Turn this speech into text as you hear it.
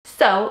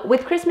So,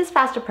 with Christmas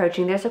fast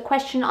approaching, there's a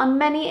question on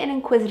many an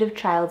inquisitive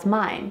child's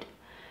mind.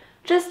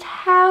 Just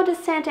how does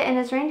Santa and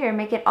his reindeer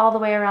make it all the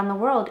way around the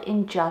world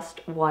in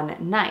just one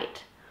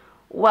night?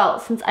 Well,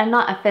 since I'm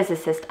not a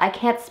physicist, I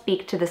can't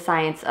speak to the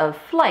science of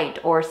flight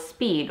or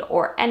speed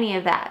or any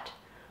of that.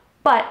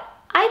 But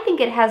I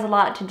think it has a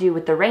lot to do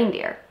with the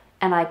reindeer,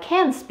 and I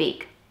can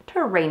speak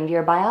to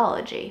reindeer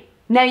biology.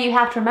 Now you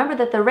have to remember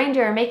that the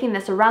reindeer are making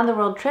this around the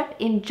world trip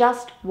in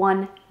just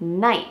one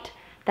night.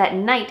 That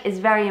night is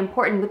very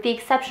important, with the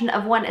exception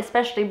of one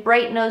especially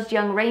bright-nosed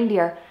young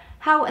reindeer.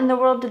 How in the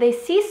world do they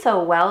see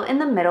so well in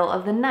the middle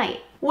of the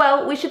night?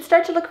 Well, we should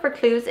start to look for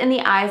clues in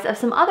the eyes of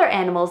some other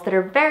animals that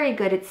are very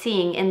good at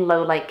seeing in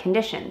low light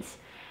conditions.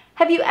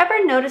 Have you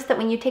ever noticed that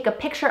when you take a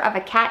picture of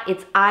a cat,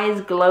 its eyes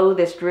glow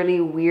this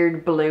really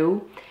weird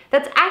blue?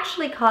 That's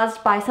actually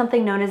caused by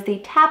something known as the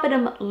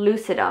tapetum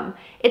lucidum.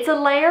 It's a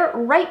layer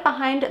right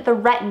behind the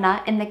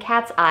retina in the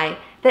cat's eye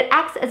that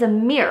acts as a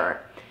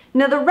mirror.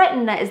 Now the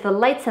retina is the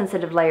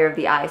light-sensitive layer of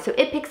the eye, so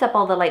it picks up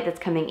all the light that's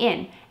coming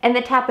in, and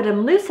the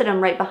tapetum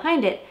lucidum right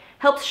behind it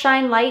helps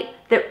shine light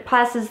that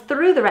passes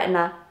through the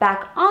retina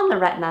back on the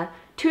retina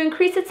to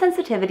increase its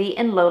sensitivity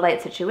in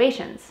low-light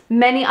situations.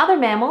 Many other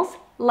mammals,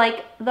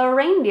 like the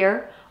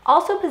reindeer,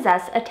 also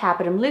possess a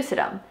tapetum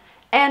lucidum,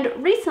 and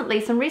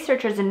recently some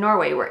researchers in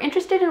Norway were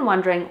interested in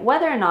wondering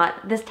whether or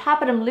not this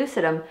tapetum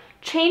lucidum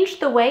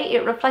changed the way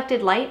it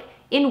reflected light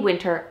in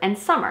winter and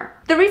summer.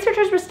 The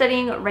researchers were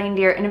studying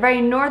reindeer in a very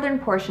northern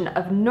portion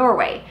of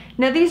Norway.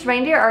 Now these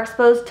reindeer are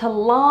exposed to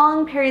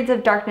long periods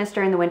of darkness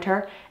during the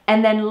winter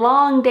and then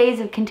long days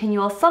of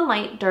continual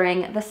sunlight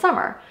during the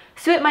summer.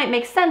 So it might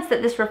make sense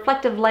that this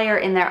reflective layer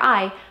in their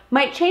eye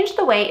might change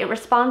the way it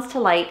responds to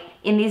light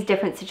in these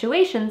different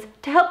situations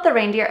to help the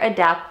reindeer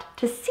adapt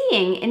to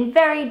seeing in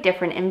very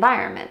different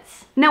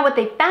environments. Now what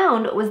they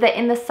found was that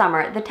in the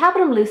summer, the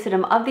tapetum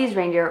lucidum of these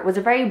reindeer was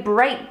a very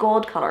bright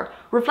gold color,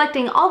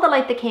 reflecting all the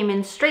light that came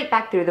in straight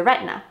back through the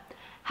retina.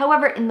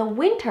 However, in the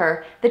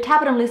winter, the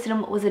tapetum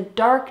lucidum was a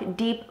dark,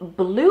 deep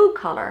blue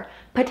color,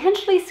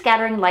 potentially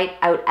scattering light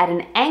out at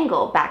an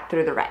angle back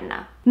through the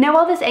retina. Now,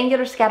 while this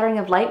angular scattering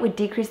of light would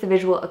decrease the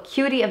visual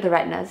acuity of the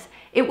retinas,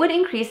 it would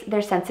increase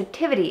their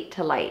sensitivity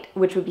to light,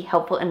 which would be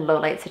helpful in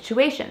low-light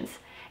situations.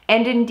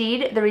 And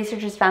indeed, the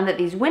researchers found that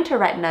these winter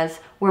retinas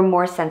were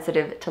more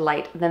sensitive to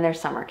light than their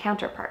summer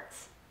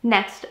counterparts.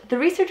 Next, the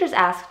researchers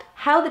asked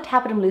how the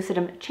tapetum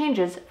lucidum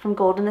changes from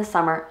gold in the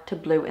summer to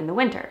blue in the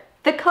winter.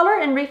 The color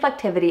and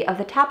reflectivity of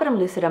the tapetum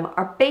lucidum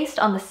are based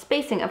on the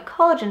spacing of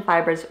collagen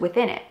fibers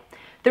within it.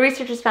 The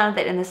researchers found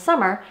that in the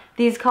summer,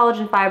 these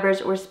collagen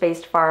fibers were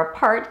spaced far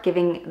apart,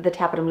 giving the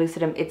tapetum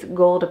lucidum its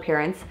gold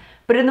appearance,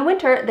 but in the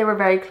winter, they were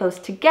very close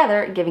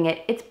together, giving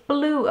it its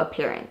blue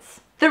appearance.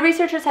 The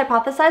researchers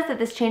hypothesized that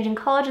this change in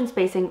collagen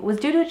spacing was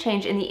due to a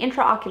change in the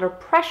intraocular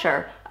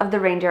pressure of the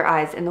reindeer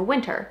eyes in the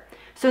winter.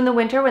 So in the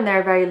winter, when there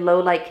are very low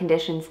light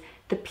conditions,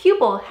 the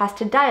pupil has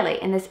to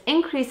dilate, and this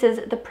increases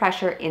the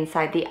pressure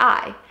inside the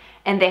eye.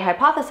 And they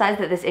hypothesized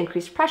that this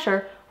increased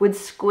pressure would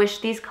squish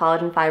these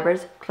collagen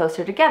fibers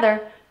closer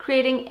together,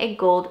 creating a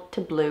gold to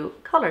blue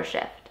color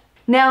shift.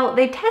 Now,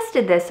 they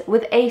tested this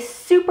with a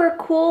super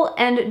cool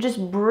and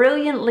just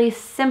brilliantly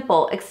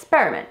simple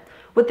experiment.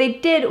 What they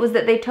did was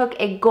that they took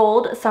a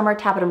gold summer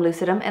tapetum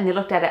lucidum and they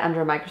looked at it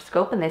under a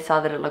microscope and they saw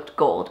that it looked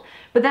gold.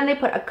 But then they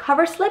put a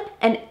cover slip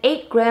and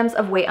 8 grams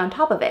of weight on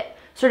top of it,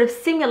 sort of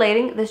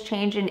simulating this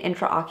change in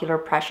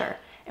intraocular pressure.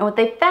 And what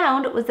they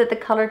found was that the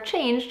color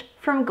changed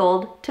from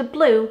gold to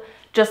blue,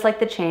 just like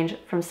the change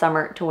from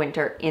summer to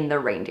winter in the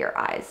reindeer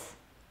eyes.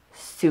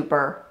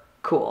 Super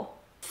cool.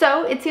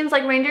 So it seems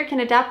like reindeer can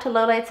adapt to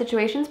low light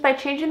situations by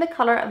changing the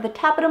color of the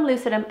tapetum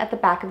lucidum at the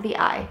back of the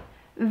eye.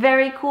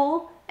 Very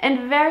cool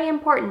and very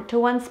important to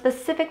one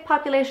specific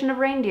population of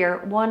reindeer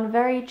one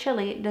very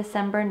chilly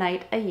December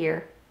night a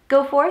year.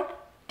 Go forth,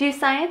 do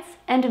science,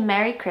 and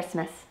Merry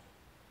Christmas.